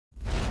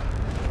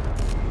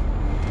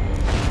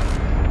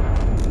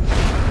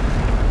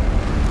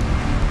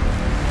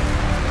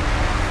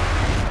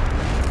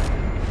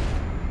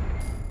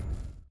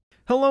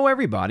Hello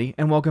everybody,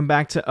 and welcome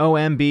back to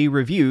OMB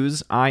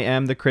Reviews. I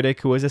am the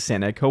critic who is a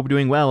cynic. Hope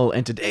doing well,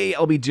 and today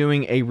I'll be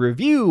doing a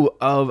review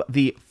of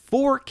the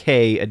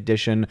 4K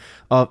edition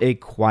of A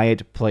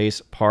Quiet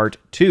Place Part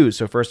 2.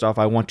 So first off,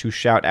 I want to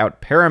shout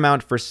out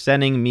Paramount for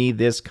sending me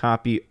this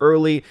copy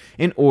early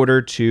in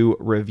order to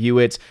review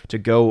it, to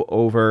go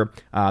over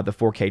the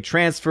 4K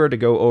transfer, to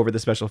go over the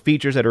special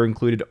features that are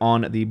included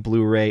on the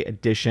Blu-ray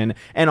edition,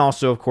 and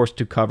also, of course,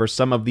 to cover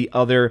some of the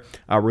other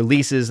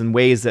releases and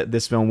ways that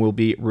this film will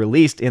be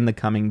released in the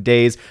coming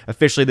days.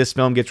 Officially, this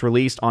film gets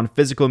released on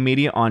physical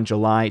media on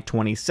July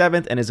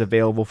 27th and is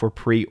available for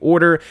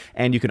pre-order,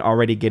 and you can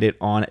already get it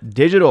on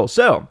digital.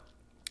 So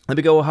let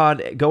me go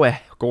ahead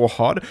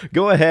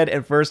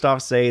and first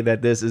off say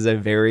that this is a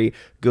very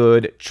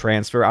good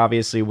transfer.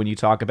 Obviously, when you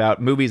talk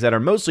about movies that are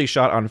mostly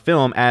shot on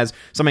film, as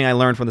something I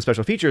learned from the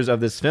special features of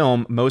this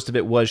film, most of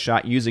it was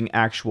shot using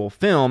actual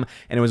film,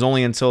 and it was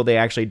only until they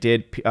actually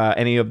did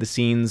any of the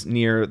scenes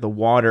near the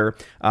water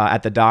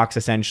at the docks,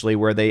 essentially,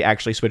 where they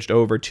actually switched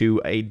over to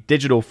a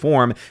digital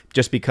form,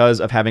 just because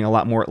of having a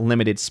lot more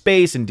limited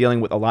space and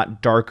dealing with a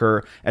lot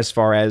darker, as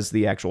far as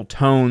the actual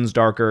tones,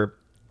 darker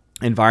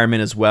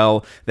environment as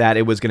well, that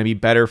it was going to be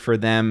better for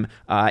them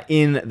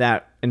in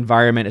that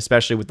environment,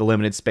 especially with the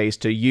limited space,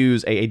 to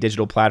use a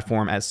digital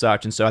platform as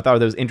such. And so I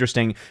thought it was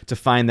interesting to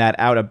find that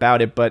out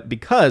about it. But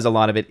because a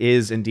lot of it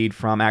is indeed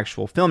from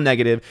actual film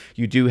negative,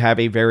 you do have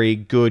a very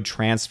good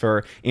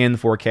transfer in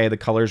 4K. The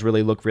colors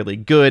really look really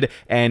good,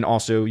 and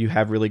also you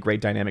have really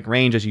great dynamic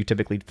range, as you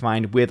typically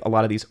find with a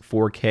lot of these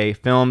 4K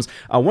films.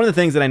 One of the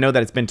things that I know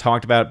that it's been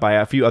talked about by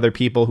a few other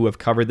people who have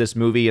covered this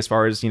movie, as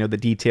far as, you know, the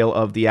detail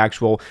of the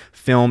actual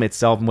film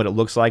itself and what it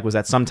looks like, was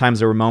that sometimes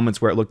there were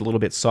moments where it looked a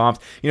little bit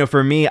soft. You know,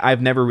 for me, I've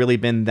never really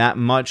been that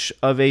much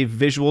of a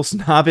visual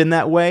snob in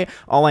that way.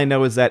 All I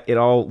know is that it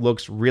all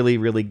looks really,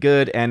 really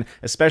good, and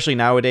especially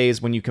nowadays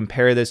when you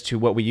compare this to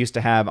what we used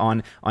to have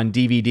on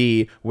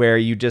DVD, where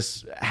you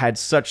just had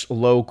such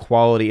low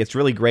quality, it's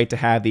really great to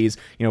have these,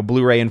 you know,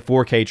 Blu-ray and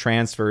 4K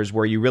transfers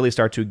where you really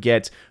start to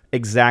get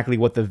exactly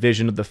what the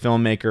vision of the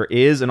filmmaker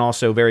is, and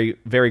also very,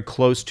 very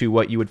close to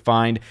what you would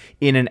find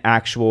in an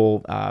actual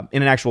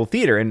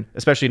theater. And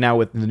especially now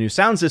with the new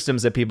sound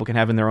systems that people can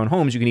have in their own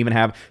homes, you can even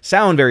have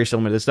sound very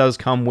similar. This does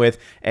come with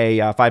a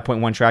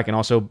 5.1 track and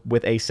also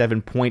with a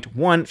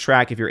 7.1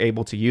 track if you're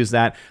able to use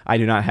that. I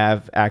do not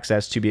have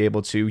access to be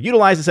able to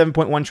utilize the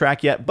 7.1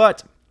 track yet,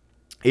 but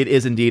it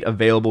is indeed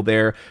available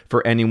there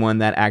for anyone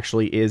that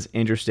actually is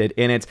interested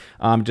in it.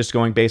 Just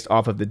going based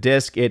off of the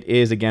disc, it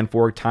is, again,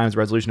 4 times the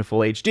resolution of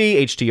Full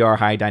HD, HDR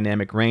high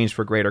dynamic range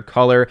for greater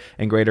color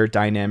and greater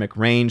dynamic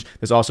range.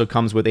 This also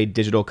comes with a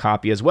digital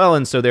copy as well,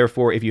 and so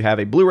therefore, if you have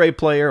a Blu-ray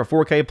player, a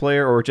 4K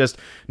player, or just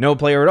no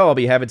player at all,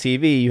 but you have a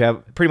TV, you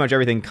have pretty much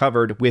everything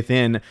covered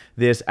within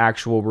this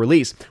actual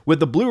release. With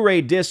the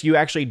Blu-ray disc, you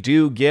actually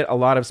do get a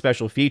lot of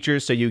special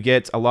features, so you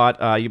get a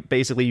lot,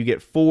 you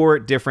get 4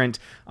 different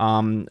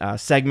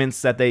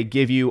segments that they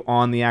give you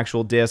on the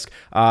actual disc.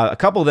 A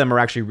couple of them are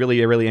actually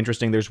really, really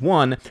interesting. There's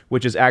one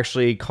which is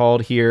actually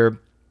called here,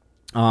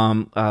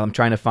 I'm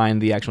trying to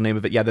find the actual name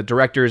of it. Yeah, The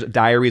Director's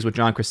Diaries with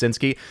John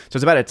Krasinski. So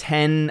it's about a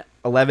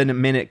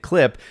 11-minute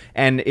clip,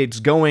 and it's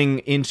going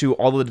into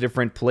all of the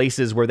different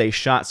places where they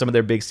shot some of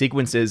their big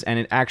sequences, and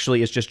it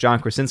actually is just John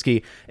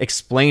Krasinski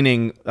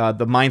explaining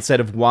the mindset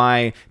of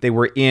why they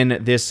were in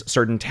this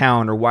certain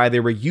town, or why they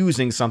were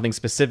using something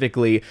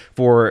specifically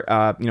for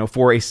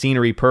for a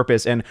scenery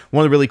purpose. And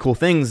one of the really cool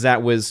things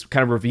that was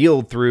kind of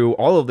revealed through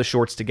all of the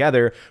shorts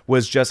together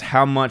was just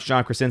how much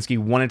John Krasinski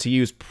wanted to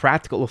use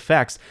practical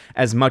effects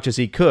as much as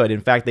he could.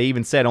 In fact, they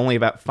even said only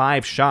about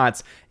 5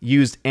 shots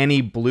used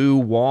any blue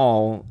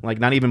wall, like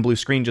not even blue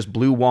screen, just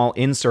blue wall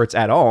inserts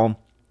at all.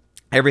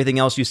 Everything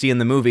else you see in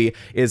the movie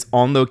is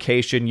on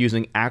location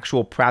using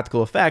actual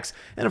practical effects.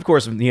 And of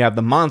course, you have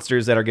the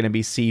monsters that are going to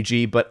be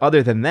CG, but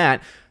other than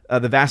that,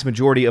 the vast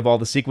majority of all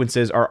the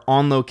sequences are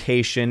on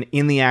location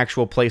in the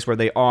actual place where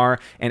they are,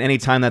 and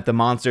anytime that the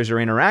monsters are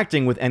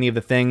interacting with any of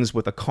the things,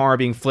 with a car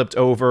being flipped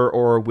over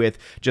or with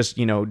just,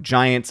 you know,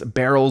 giant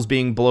barrels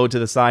being blown to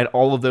the side,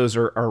 all of those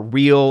are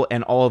real,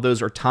 and all of those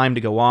are timed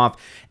to go off.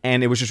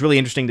 And it was just really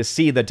interesting to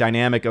see the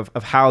dynamic of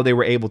how they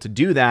were able to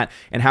do that,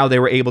 and how they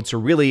were able to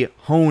really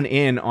hone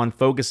in on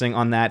focusing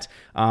on that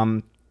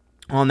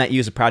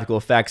use of practical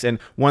effects. And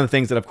one of the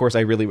things that, of course, I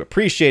really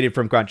appreciated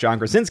from John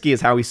Krasinski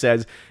is how he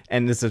says,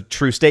 and this is a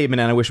true statement,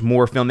 and I wish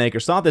more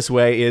filmmakers saw it this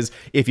way, is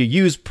if you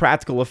use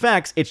practical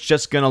effects, it's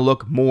just going to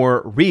look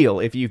more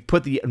real. If you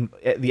put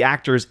the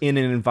actors in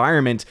an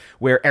environment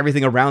where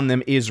everything around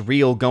them is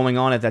real going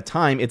on at that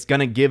time, it's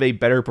going to give a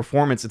better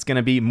performance. It's going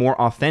to be more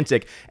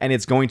authentic, and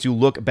it's going to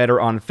look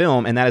better on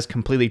film, and that is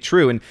completely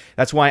true. And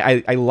that's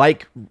why I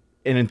like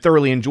and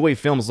thoroughly enjoy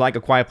films like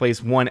A Quiet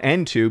Place 1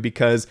 and 2,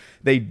 because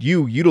they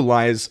do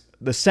utilize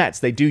the sets.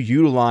 They do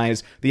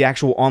utilize the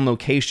actual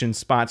on-location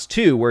spots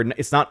too, where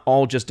it's not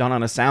all just done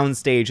on a sound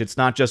stage. It's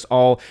not just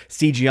all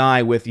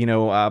CGI with,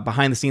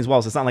 behind-the-scenes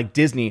walls. It's not like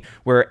Disney,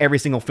 where every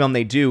single film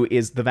they do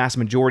is the vast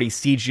majority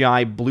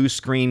CGI, blue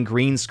screen,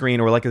 green screen,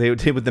 or like they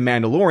did with The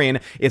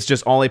Mandalorian. It's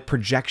just all a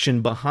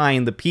projection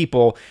behind the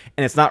people,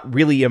 and it's not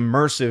really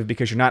immersive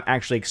because you're not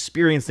actually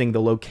experiencing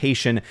the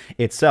location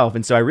itself.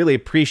 And so I really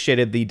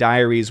appreciated the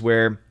diaries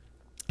where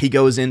he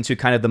goes into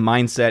kind of the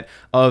mindset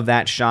of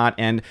that shot,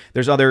 and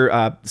there's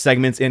other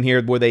segments in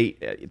here where they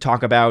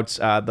talk about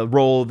the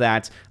role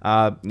that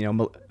I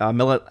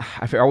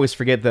always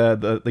forget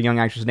the young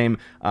actress name,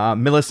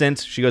 Millicent.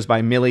 She goes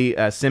by Millie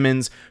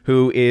Simmons,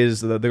 who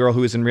is the girl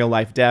who is in real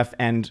life deaf,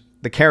 and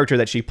the character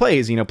that she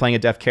plays, playing a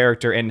deaf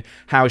character, and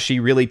how she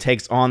really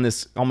takes on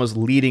this almost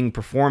leading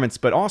performance,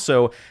 but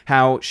also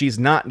how she's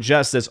not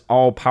just this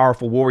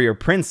all-powerful warrior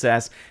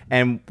princess.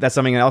 And that's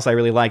something else I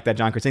really like that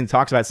John Krasinski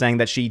talks about, saying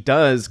that she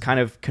does kind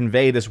of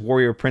convey this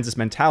warrior princess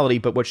mentality,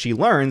 but what she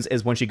learns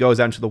is when she goes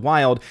out into the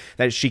wild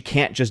that she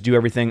can't just do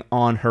everything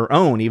on her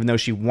own, even though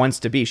she wants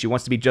to be. She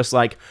wants to be just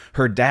like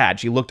her dad.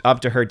 She looked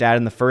up to her dad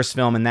in the first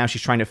film, and now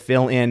she's trying to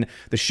fill in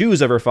the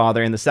shoes of her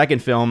father in the second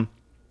film.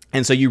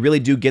 And so you really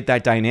do get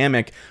that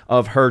dynamic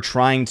of her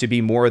trying to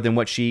be more than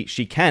what she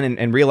can,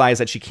 and realize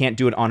that she can't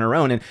do it on her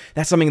own. And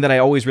that's something that I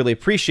always really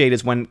appreciate,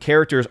 is when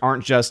characters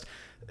aren't just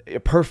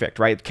perfect,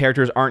 right?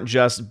 Characters aren't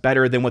just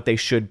better than what they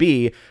should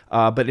be,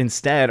 but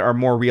instead are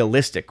more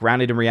realistic,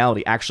 grounded in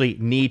reality, actually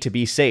need to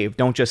be saved.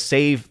 Don't just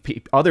save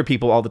other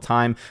people all the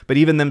time, but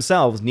even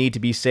themselves need to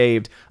be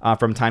saved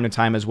from time to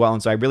time as well.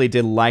 And so I really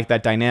did like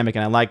that dynamic,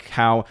 and I like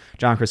how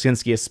John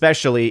Krasinski,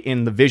 especially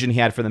in the vision he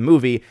had for the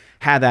movie,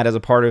 had that as a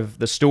part of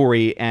the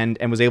story, and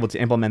was able to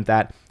implement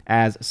that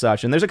as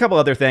such. And there's a couple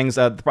other things.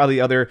 Probably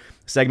the other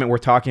segment we're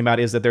talking about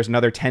is that there's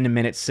another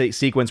 10-minute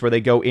sequence where they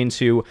go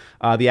into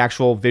the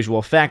actual visual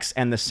effects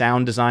and the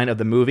sound design of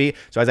the movie.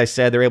 So as I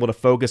said, they're able to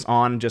focus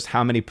on just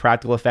how many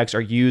practical effects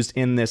are used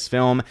in this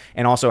film,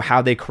 and also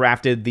how they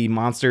crafted the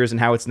monsters,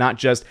 and how it's not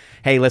just,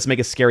 hey, let's make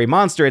a scary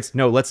monster. It's,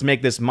 no, let's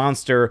make this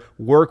monster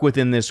work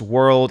within this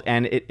world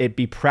and it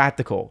be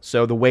practical.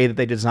 So the way that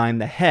they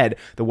designed the head,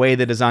 the way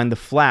they designed the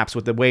flaps,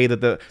 with the way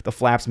that the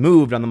flaps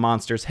moved on the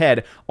monster's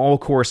head, all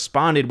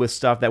corresponded with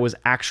stuff that was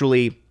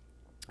actually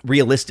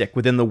realistic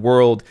within the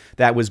world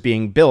that was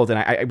being built. And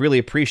I really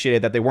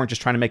appreciated that they weren't just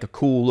trying to make a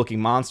cool looking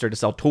monster to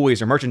sell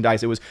toys or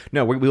merchandise. It was,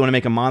 no, we want to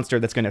make a monster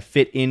that's going to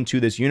fit into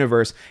this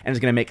universe and is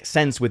going to make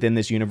sense within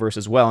this universe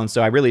as well. And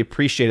so I really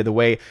appreciated the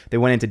way they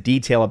went into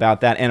detail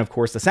about that. And of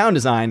course, the sound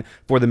design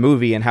for the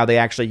movie, and how they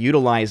actually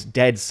utilized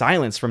dead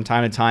silence from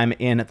time to time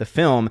in the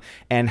film,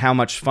 and how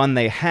much fun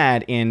they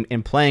had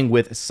in playing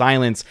with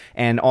silence,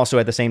 and also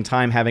at the same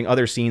time having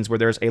other scenes where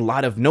there's a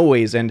lot of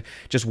noise, and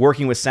just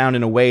working with sound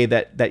in a way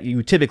that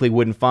you typically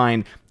wouldn't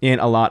find in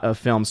a lot of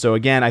films. So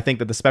again, I think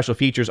that the special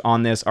features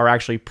on this are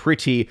actually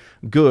pretty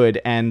good,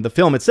 and the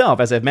film itself,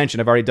 as I've mentioned,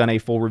 I've already done a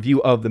full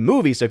review of the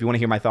movie, so if you want to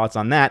hear my thoughts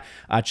on that,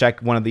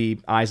 check one of the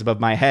Eyes Above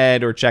My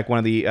Head, or check one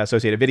of the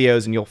associated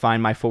videos, and you'll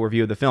find my full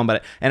review of the film.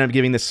 But I ended up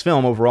giving this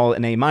film overall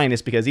an A-,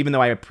 because even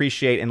though I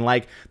appreciate and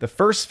like the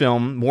first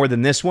film more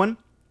than this one,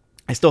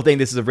 I still think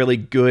this is a really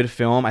good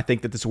film. I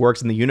think that this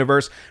works in the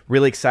universe.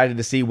 Really excited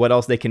to see what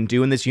else they can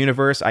do in this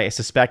universe. I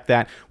suspect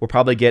that we'll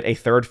probably get a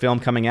third film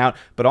coming out,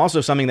 but also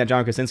something that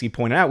John Krasinski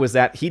pointed out was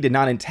that he did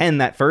not intend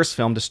that first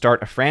film to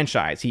start a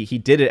franchise. He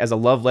did it as a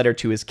love letter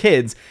to his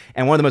kids,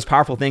 and one of the most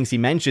powerful things he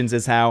mentions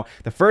is how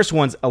the first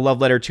one's a love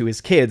letter to his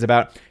kids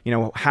about,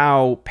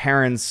 how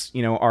parents,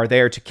 are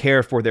there to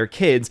care for their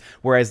kids,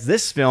 whereas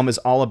this film is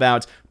all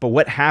about, but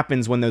what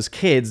happens when those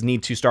kids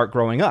need to start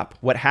growing up?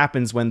 What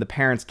happens when the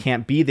parents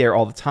can't be there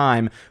all the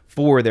time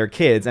for their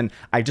kids? And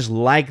I just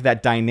like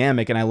that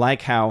dynamic, and I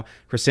like how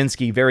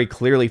Krasinski very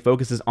clearly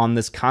focuses on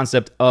this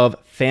concept of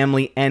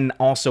family and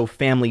also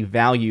family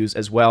values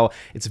as well.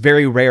 It's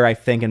very rare, I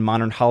think, in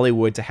modern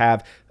Hollywood to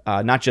have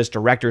not just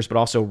directors, but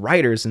also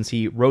writers, since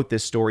he wrote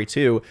this story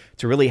too,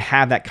 to really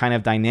have that kind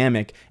of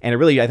dynamic. And it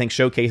really, I think,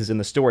 showcases in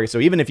the story. So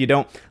even if you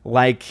don't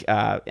like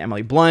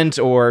Emily Blunt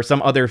or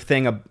some other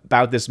thing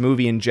about this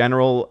movie in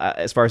general,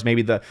 as far as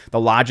maybe the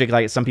logic,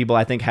 like some people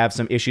I think have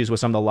some issues with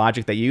some of the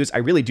logic they use, I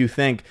really do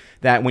think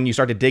that when you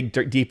start to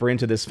dig deeper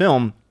into this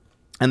film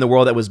and the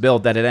world that was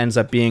built, that it ends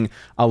up being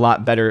a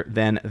lot better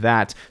than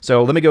that.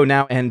 So let me go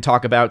now and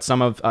talk about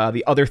some of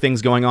the other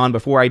things going on.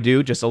 Before I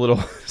do, just a little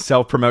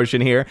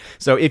self-promotion here.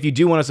 So if you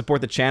do want to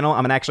support the channel, I'm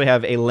going to actually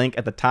have a link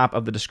at the top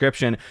of the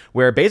description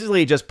where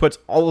basically it just puts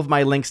all of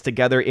my links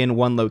together in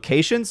one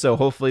location. So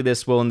hopefully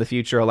this will in the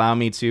future allow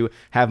me to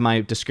have my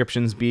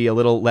descriptions be a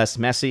little less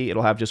messy.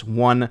 It'll have just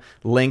one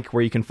link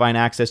where you can find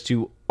access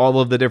to all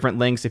of the different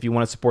links if you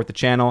want to support the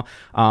channel.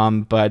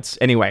 But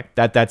anyway,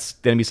 that's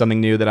going to be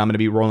something new that I'm going to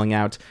be rolling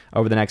out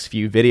over the next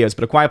few videos.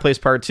 But A Quiet Place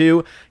Part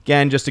 2,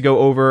 again, just to go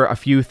over a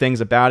few things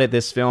about it,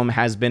 this film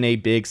has been a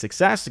big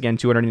success. Again,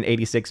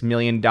 $286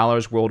 million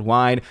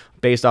worldwide,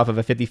 based off of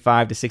a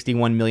 $55 to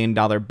 $61 million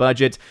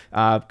budget.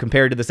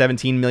 Compared to the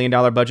 $17 million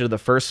budget of the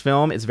first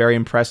film, it's very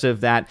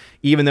impressive that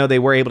even though they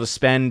were able to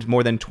spend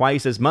more than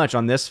twice as much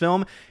on this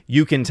film,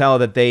 you can tell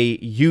that they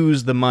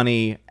used the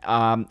money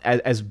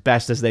as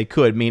best as they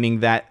could,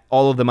 meaning that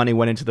all of the money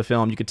went into the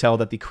film. You could tell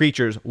that the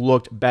creatures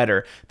looked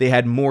better. They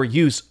had more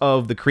use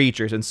of the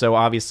creatures, and so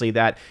obviously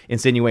that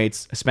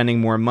insinuates spending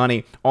more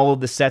money. All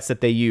of the sets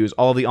that they use,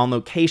 all of the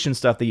on-location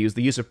stuff they use,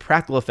 the use of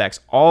practical effects,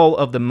 all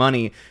of the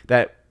money,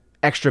 that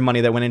extra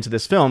money that went into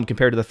this film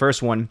compared to the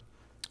first one,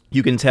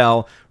 you can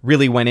tell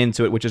really went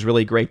into it, which is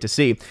really great to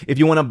see. If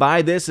you want to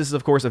buy this, this is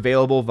of course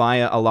available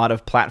via a lot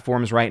of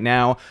platforms right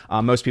now.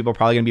 Most people are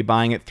probably going to be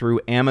buying it through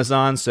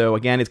Amazon. So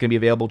again, it's going to be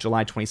available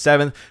July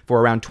 27th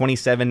for around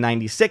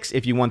 $27.96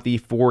 if you want the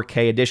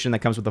 4K edition that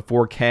comes with the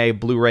 4K,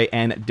 Blu-ray,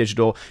 and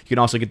digital. You can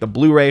also get the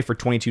Blu-ray for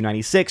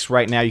 $22.96.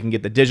 Right now, you can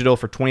get the digital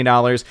for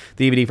 $20,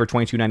 the DVD for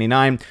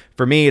 $22.99.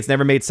 For me, it's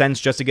never made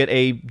sense just to get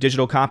a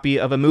digital copy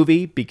of a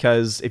movie,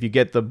 because if you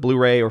get the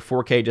Blu-ray or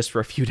 4K just for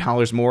a few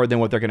dollars more than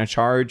what they're going to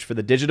charge for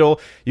the digital,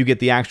 you get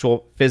the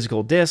actual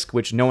physical disc,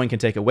 which no one can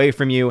take away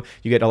from you.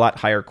 You get a lot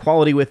higher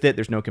quality with it.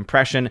 There's no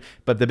compression.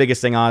 But the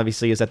biggest thing,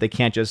 obviously, is that they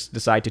can't just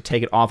decide to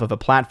take it off of a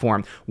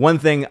platform. One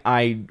thing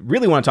I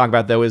really want to talk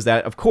about, though, is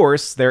that, of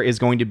course, there is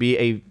going to be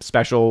a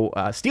special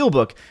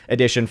Steelbook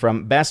edition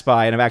from Best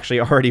Buy, and I've actually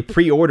already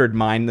pre-ordered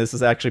mine. This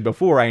is actually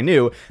before I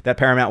knew that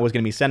Paramount was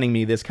going to be sending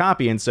me this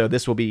copy, and so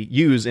this will be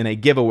used in a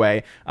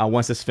giveaway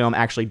once this film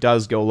actually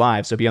does go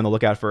live. So be on the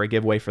lookout for a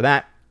giveaway for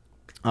that.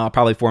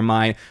 Probably for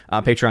my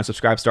Patreon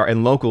Subscribe Star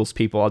and Locals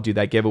people, I'll do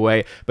that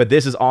giveaway. But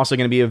this is also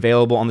going to be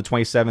available on the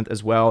 27th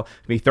as well.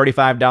 It'll be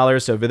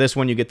 $35. So for this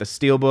one, you get the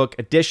Steelbook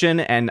edition.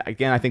 And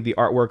again, I think the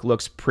artwork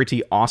looks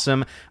pretty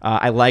awesome.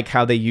 I like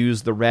how they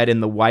use the red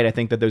and the white. I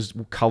think that those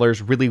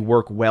colors really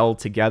work well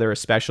together,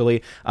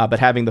 especially. But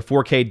having the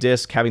 4K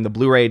disc, having the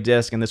Blu-ray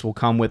disc, and this will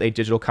come with a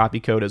digital copy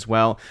code as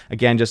well.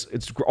 Again, just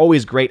it's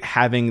always great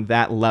having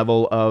that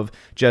level of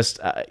just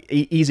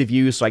ease of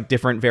use, like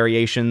different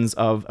variations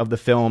of the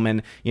film.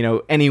 And you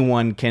know,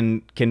 anyone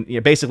can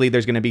basically,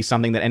 there's going to be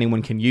something that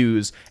anyone can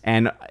use,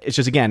 and it's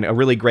just, again, a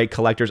really great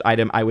collector's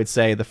item, I would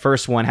say. The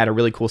first one had a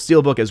really cool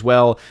steelbook as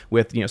well,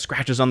 with, you know,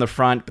 scratches on the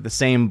front, but the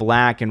same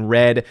black and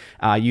red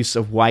use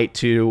of white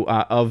too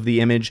of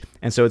the image,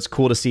 and so it's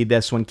cool to see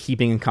this one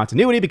keeping in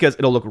continuity, because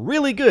it'll look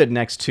really good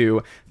next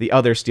to the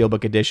other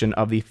steelbook edition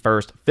of the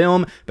first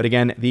film. But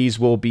again, these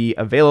will be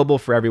available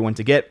for everyone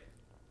to get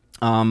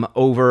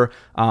over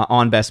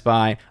on Best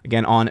Buy,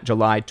 again, on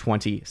July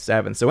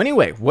 27th. So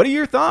anyway, what are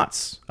your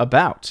thoughts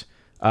about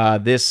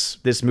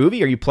this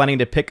movie? Are you planning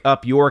to pick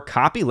up your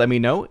copy? Let me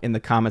know in the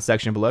comment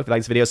section below. If you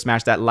like this video,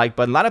 smash that like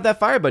button, light up that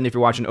fire button if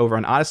you're watching over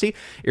on Odyssey.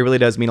 It really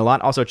does mean a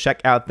lot. Also,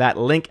 check out that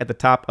link at the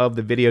top of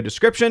the video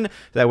description.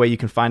 That way you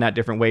can find out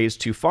different ways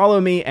to follow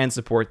me and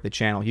support the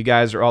channel. You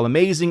guys are all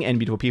amazing and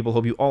beautiful people.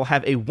 Hope you all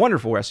have a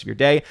wonderful rest of your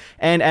day.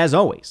 And as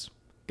always,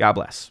 God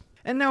bless.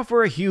 And now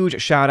for a huge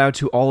shout out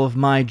to all of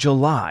my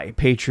July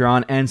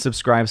Patreon and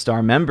Subscribe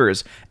Star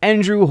members: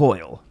 Andrew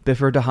Hoyle,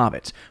 Biffer de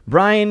Hobbit,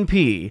 Brian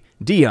P.,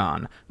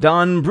 Dion,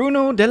 Don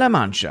Bruno de la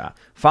Mancha,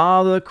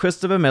 Father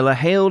Christopher Miller,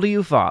 hail to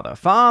you, Father,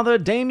 Father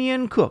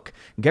Damian Cook,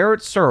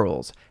 Garrett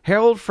Searles,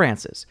 Harold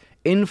Francis,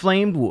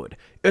 Inflamed Wood,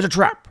 It's a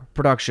Trap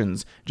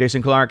Productions,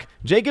 Jason Clark,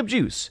 Jacob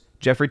Juice,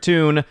 Jeffrey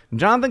Toone,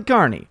 Jonathan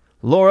Carney,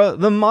 Laura,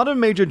 the Modern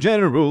Major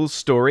General's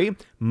Story,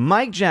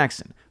 Mike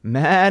Jackson,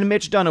 Mad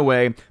Mitch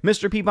Dunaway,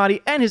 Mr.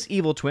 Peabody and his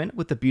evil twin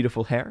with the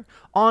beautiful hair,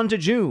 On to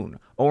June,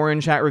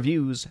 Orange Hat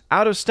Reviews,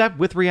 Out of Step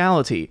with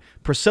Reality,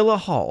 Priscilla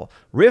Hall,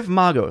 Riff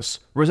Magos,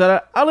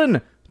 Rosetta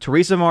Allen,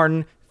 Teresa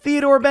Martin,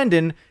 Theodore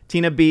Bendon,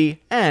 Tina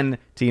B, and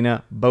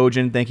Tina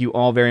Bojan. Thank you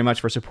all very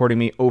much for supporting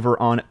me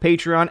over on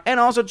Patreon,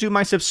 and also to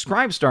my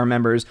Subscribe Star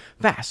members: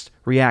 Fast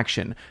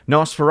Reaction,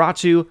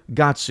 Nosferatu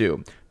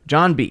Gatsu,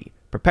 John B,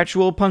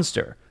 Perpetual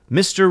Punster,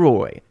 Mr.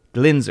 Roy,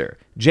 Glinzer,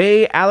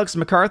 J. Alex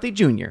McCarthy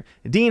Jr.,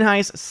 Dean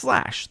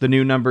Heiss / the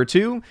new number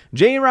 2,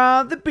 J.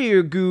 Rod the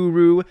Beer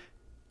Guru,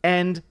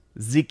 and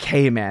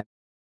ZK Man.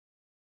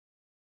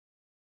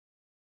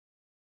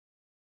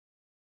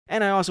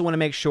 And I also want to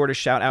make sure to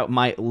shout out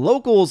my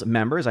Locals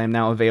members. I am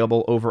now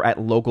available over at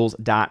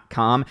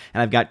locals.com,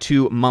 and I've got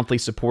 2 monthly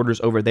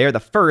supporters over there. The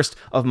first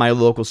of my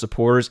local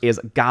supporters is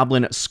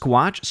Goblin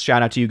Squatch.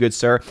 Shout out to you, good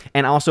sir.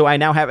 And also, I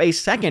now have a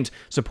second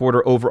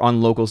supporter over on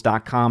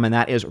locals.com, and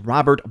that is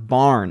Robert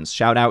Barnes.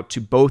 Shout out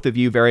to both of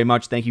you very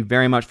much. Thank you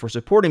very much for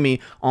supporting me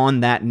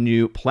on that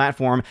new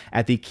platform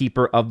at the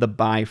Keeper of the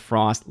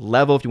Bifrost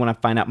level. If you want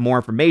to find out more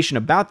information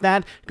about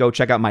that, go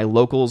check out my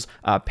Locals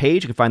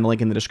page. You can find the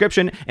link in the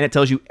description, and it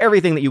tells you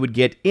everything that you would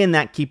get in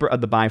that Keeper of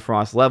the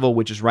Bifrost level,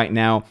 which is right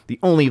now the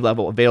only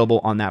level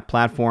available on that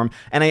platform.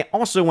 And I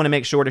also want to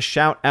make sure to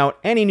shout out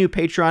any new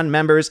Patreon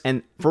members,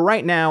 and for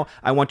right now,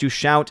 I want to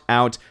shout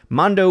out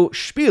Mondo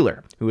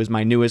Spieler, who is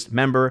my newest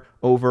member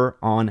over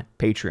on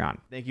Patreon.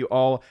 Thank you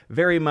all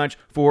very much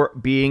for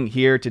being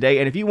here today.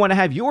 And if you want to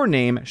have your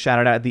name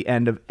shouted out at the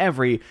end of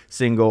every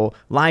single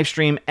live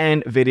stream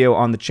and video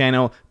on the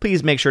channel,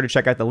 please make sure to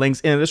check out the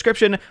links in the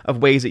description of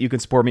ways that you can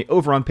support me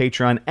over on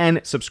Patreon and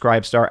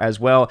Subscribestar as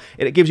well.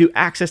 It gives you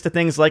access to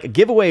things like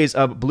giveaways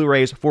of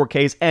Blu-rays,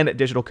 4Ks, and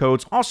digital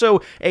codes.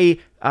 Also,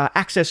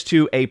 access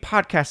to a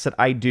podcast that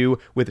I do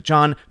with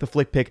John the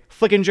Flick Pick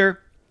Flickinger,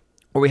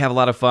 where we have a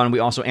lot of fun. We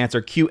also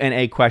answer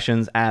Q&A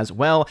questions as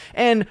well.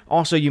 And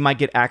also you might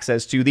get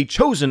access to the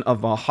Chosen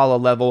of Valhalla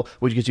level,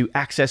 which gives you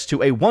access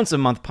to a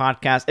once-a-month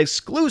podcast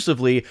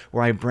exclusively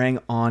where I bring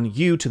on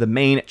you to the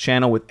main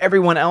channel with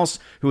everyone else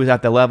who is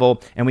at the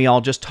level, and we all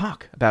just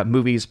talk about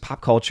movies,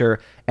 pop culture,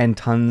 and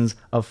tons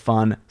of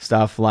fun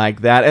stuff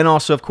like that. And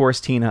also, of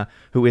course, Tina,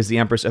 who is the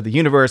Empress of the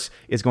Universe,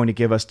 is going to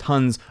give us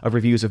tons of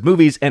reviews of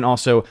movies and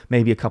also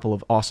maybe a couple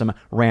of awesome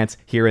rants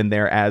here and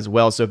there as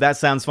well. So if that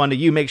sounds fun to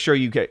you, make sure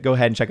you go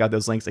ahead and check out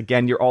those links.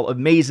 Again, you're all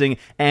amazing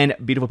and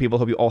beautiful people.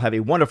 Hope you all have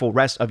a wonderful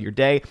rest of your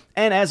day.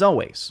 And as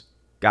always,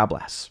 God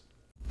bless.